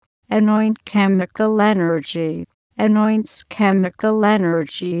Anoint chemical energy. Anoints chemical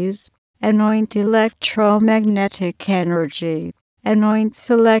energies. Anoint electromagnetic energy. Anoints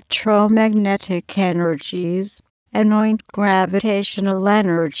electromagnetic energies. Anoint gravitational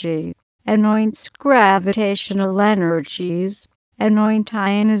energy. Anoints gravitational energies. Anoint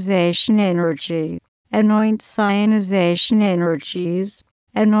ionization energy. Anoints ionization energies.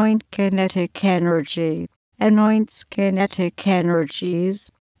 Anoint kinetic energy. Anoints kinetic energies.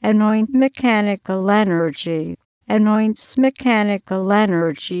 Anoint mechanical energy. Anoints mechanical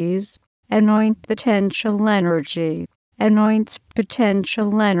energies. Anoint potential energy. Anoints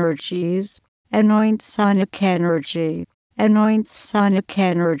potential energies. Anoint sonic energy. Anoints sonic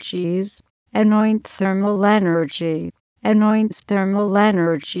energies. Anoint thermal energy. Anoints thermal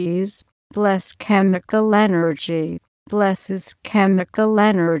energies. Bless chemical energy. Blesses chemical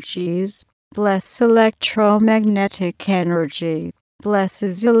energies. Bless electromagnetic energy.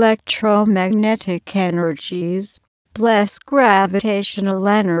 Blesses electromagnetic energies. Bless gravitational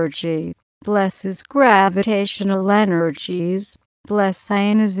energy. Blesses gravitational energies. Bless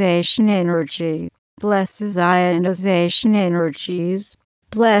ionization energy. Blesses ionization energies.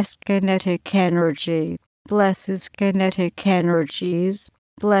 Bless kinetic energy. Blesses kinetic energies.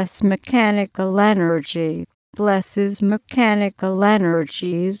 Bless mechanical energy. Blesses mechanical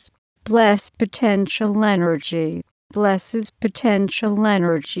energies. Bless potential energy. Blesses potential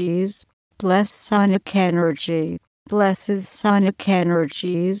energies. Bless sonic energy. Blesses sonic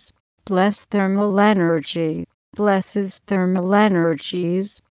energies. Bless thermal energy. Blesses thermal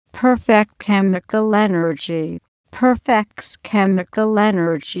energies. Perfect chemical energy. Perfects chemical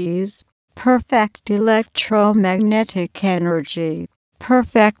energies. Perfect electromagnetic energy.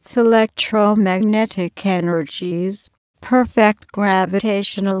 Perfects electromagnetic energies. Perfect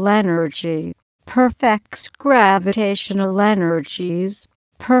gravitational energy. Perfects gravitational energies.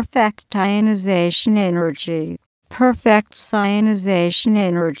 Perfect ionization energy. Perfect ionization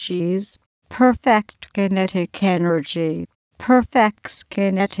energies. Perfect kinetic energy. Perfects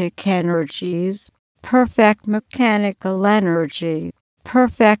kinetic energies. Perfect mechanical energy.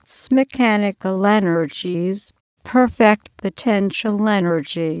 Perfects mechanical energies. Perfect potential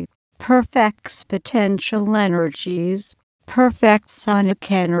energy. Perfects potential energies. Perfect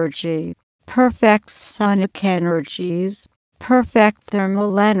sonic energy. Perfect sonic energies. Perfect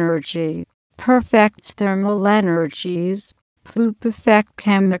thermal energy. Perfect thermal energies. Pluperfect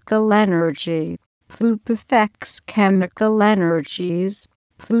chemical energy. Pluperfects chemical energies.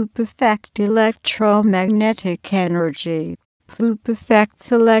 Pluperfect electromagnetic energy.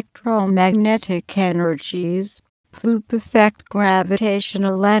 Pluperfects electromagnetic energies. Pluperfect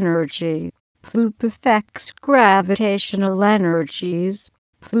gravitational energy. Pluperfects gravitational energies.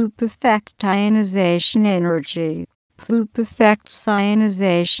 Pluperfect ionization energy. Pluperfect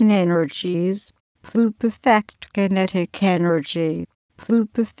ionization energies. Pluperfect kinetic energy.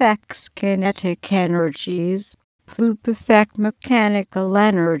 Pluperfects kinetic energies. Pluperfect mechanical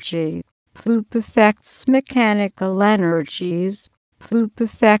energy. Pluperfects mechanical energies.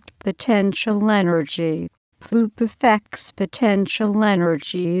 Pluperfect potential energy. Pluperfects potential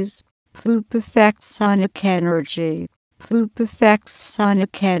energies. Pluperfect sonic energy. Pluperfect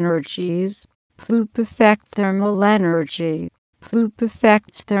sonic energies. Pluperfect thermal energy.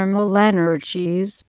 Pluperfect thermal energies.